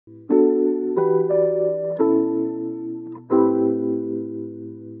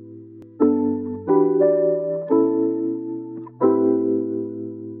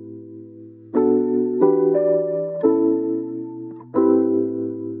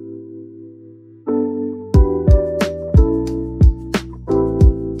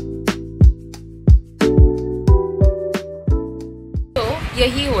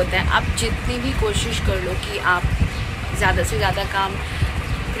यही होता है, आप जितनी भी कोशिश कर लो कि आप ज़्यादा से ज़्यादा काम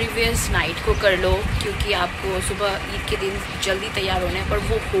प्रीवियस नाइट को कर लो, क्योंकि आपको सुबह ईद के दिन जल्दी तैयार होना है, पर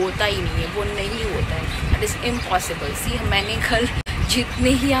वो होता ही नहीं है, वो नहीं होता है, इट इज़ इम्पॉसिबल। सी मैंने कल जितने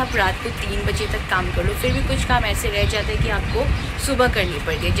ही आप रात को 3 बजे तक काम कर लो, फिर भी कुछ काम ऐसे रह जाते हैं कि आपको सुबह करनी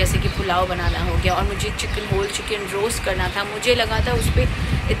पड़ती है, जैसे कि पुलाव बनाना हो गया, और मुझे चिकन रोस्ट करना था। मुझे लगा था उस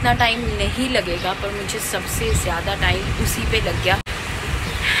पर इतना टाइम नहीं लगेगा, पर मुझे सबसे ज़्यादा टाइम उसी पे लग गया,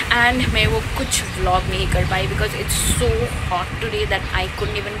 एंड मैं वो कुछ व्लॉग नहीं कर पाई because it's so hot today that I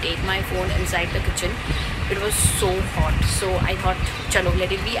couldn't even take my phone inside the kitchen, it was so hot. So I thought चलो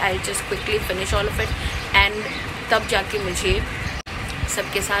let it be, I just quickly finish all of it, and तब जाके मुझे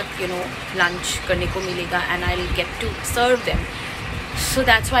सबके साथ lunch करने को मिलेगा, and I will get to serve them. So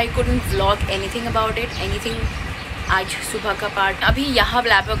that's why I couldn't vlog anything about it, anything आज सुबह का पार्ट। अभी यहाँ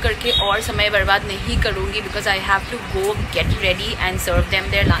ब्लैपर करके और समय बर्बाद नहीं करूँगी, because I have to go get ready and serve them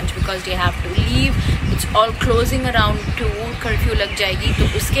there lunch, because they have to leave, it's all closing around 2, curfew लग जाएगी। तो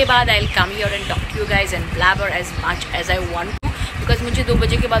उसके बाद I will come here and talk to you guys and blabber as much as I want to, because मुझे 2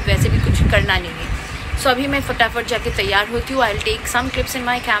 बजे के बाद वैसे भी कुछ करना नहीं है। सो अभी मैं फटाफट जाके तैयार होती हूँ। I will take some clips in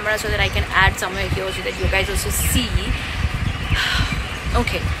my camera so that I can add somewhere here so that you guys also see.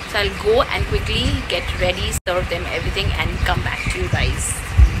 Okay, so I'll go and quickly get ready, serve them everything and come back to you guys.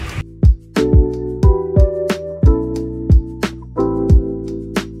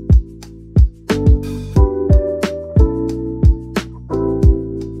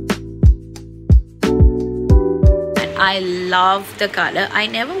 And I love the color. I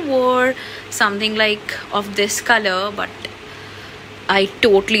never wore something like of this color, but I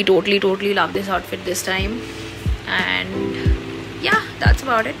totally love this outfit this time. And yeah, that's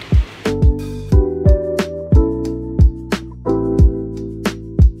about it.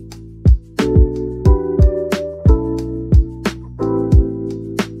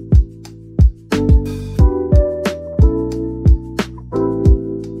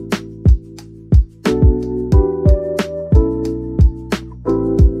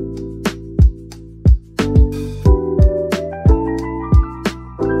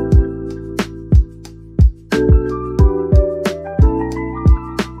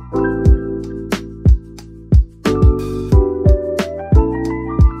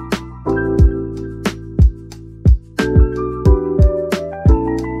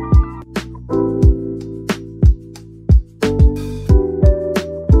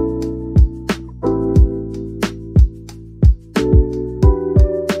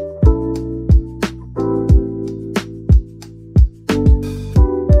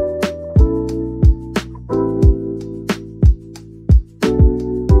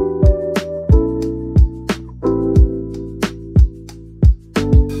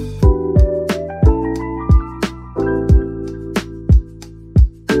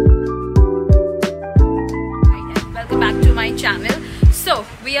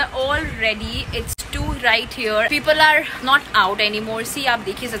 We are all ready. It's 2 right here. People are not out anymore. See, आप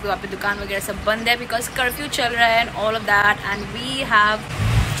देख ही सकते हो, आप दुकान वगैरह सब बंद है because curfew चल रहा है and all of that. And we have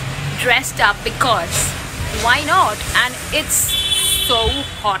dressed up because why not? And it's so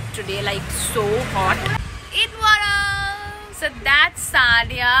hot today, like so hot. Eid Mubarak! So that's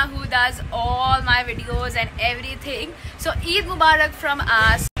Sania who does all my videos and everything. So Eid Mubarak from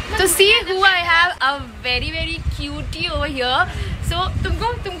us. So see who I have, a very cutie over here. So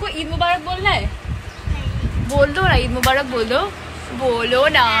तुमको ईद मुबारक बोलना है? बोल दो ना, ईद मुबारक बोलो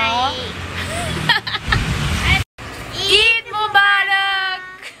ना। ईद मुबारक।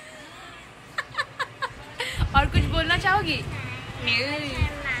 और कुछ बोलना चाहोगी?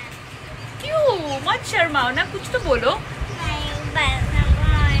 क्यों? मत शर्माओ ना, कुछ तो बोलो।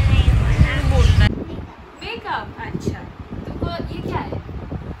 बोलना मेकअप। अच्छा, तुमको ये क्या है?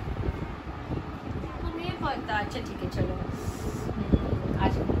 तुमको नहीं पता? अच्छा ठीक है, चलो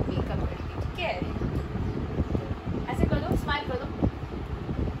आज मेकअप करेंगे, ठीक है? ऐसे कर दो, स्माइल कर दो।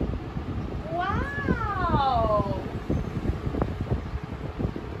 वाओ,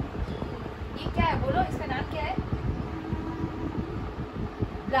 ये क्या है? बोलो, इसका नाम क्या है?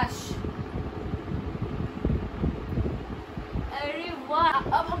 ब्लश। अरे वाह,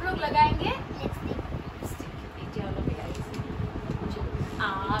 अब हम लोग लगाएंगे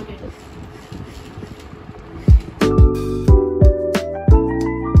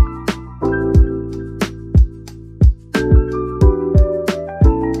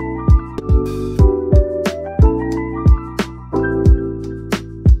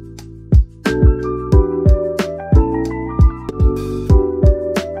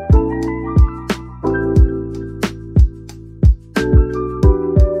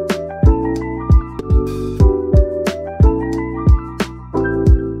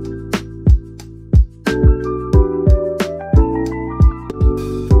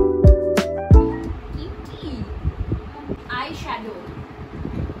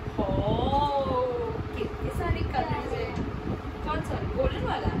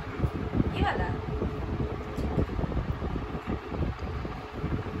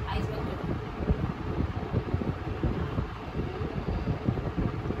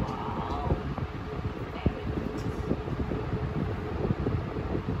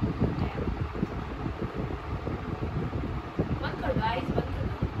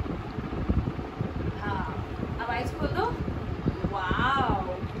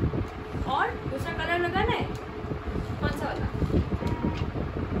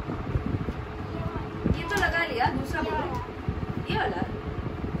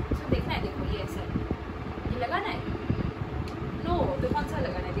देखना है, देखो ये ऐसा ये लगाना है। नो तो कौन सा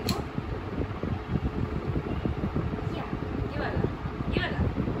लगाना है, देखो ये वाला, ये वाला।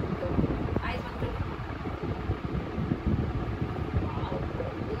 तो आईज बंद कर,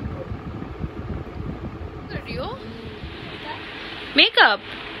 कर रही हो मेकअप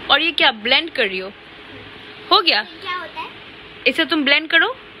और ये क्या ब्लेंड कर रही हो गया? क्या होता है? इसे तुम ब्लेंड करो।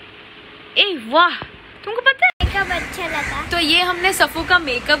 ए वाह, तुमको पता है मेकअप अच्छा लगा। तो ये हमने सफू का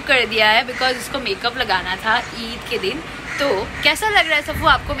मेकअप कर दिया है बिकॉज इसको मेकअप लगाना था ईद के दिन। तो कैसा लग रहा है सफू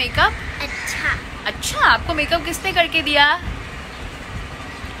आपको मेकअप? अच्छा, आपको मेकअप किसने करके दिया?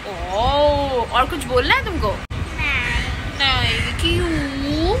 ओह, और कुछ बोलना है तुमको? नहीं,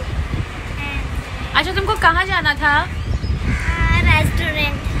 क्यों? अच्छा, तुमको कहाँ जाना था?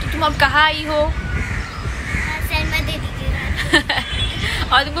 रेस्टोरेंट। तो तुम अब कहाँ आई हो? सलमा दीदी के घर।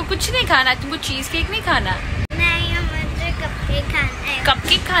 और तुमको कुछ नहीं खाना? तुमको चीज केक नहीं खाना? नहीं, मुझे कपकेक खाना है।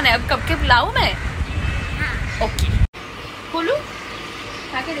 कपकेक खाना है? अब कपकेक लाऊं मैं? हाँ। ओके, खोलू,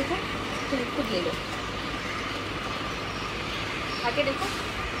 खा के देखो, तुम खुद ले लो, खा के देखो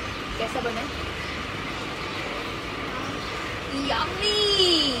कैसा बना है।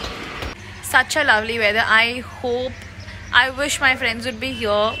 Yummy! Such a lovely weather. I wish my friends would be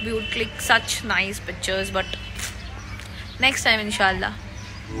here. We would click such nice pictures, but next time, inshallah.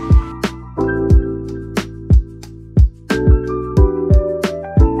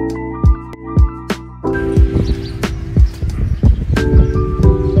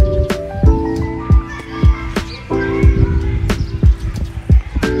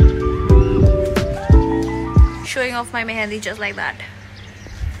 Showing off my mehendi just like that.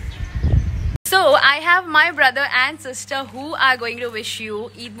 So I have my brother and sister who are going to wish you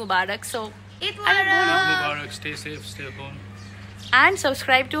Eid Mubarak. So Eid Mubarak, stay safe, stay home. And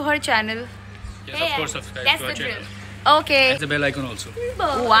subscribe to her channel. Yes, of course, subscribe That's to our the drill. channel. Okay. And the bell icon also.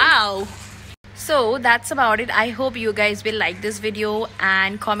 Wow. So that's about it. I hope you guys will like this video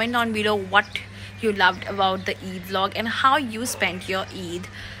and comment on below what you loved about the Eid vlog and how you spent your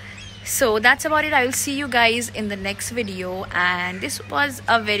Eid. So that's about it. I will see you guys in the next video, and this was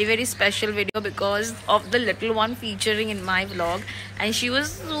a very special video because of the little one featuring in my vlog, and she was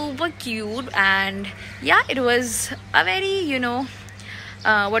super cute. And yeah, it was a very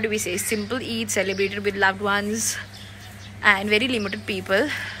what do we say, simple Eid celebrated with loved ones and very limited people.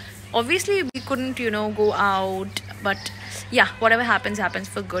 Obviously we couldn't go out, but yeah, whatever happens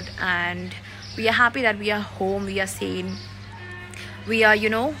for good, and we are happy that we are home, we are sane, we are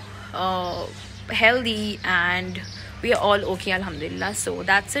healthy, and we are all okay, alhamdulillah. So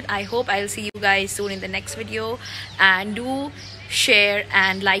that's it. I hope I'll see you guys soon in the next video, and do share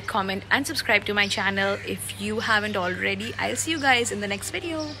and like, comment and subscribe to my channel if you haven't already. I'll see you guys in the next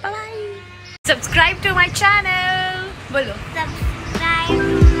video. Bye bye. Subscribe to my channel. Bolo.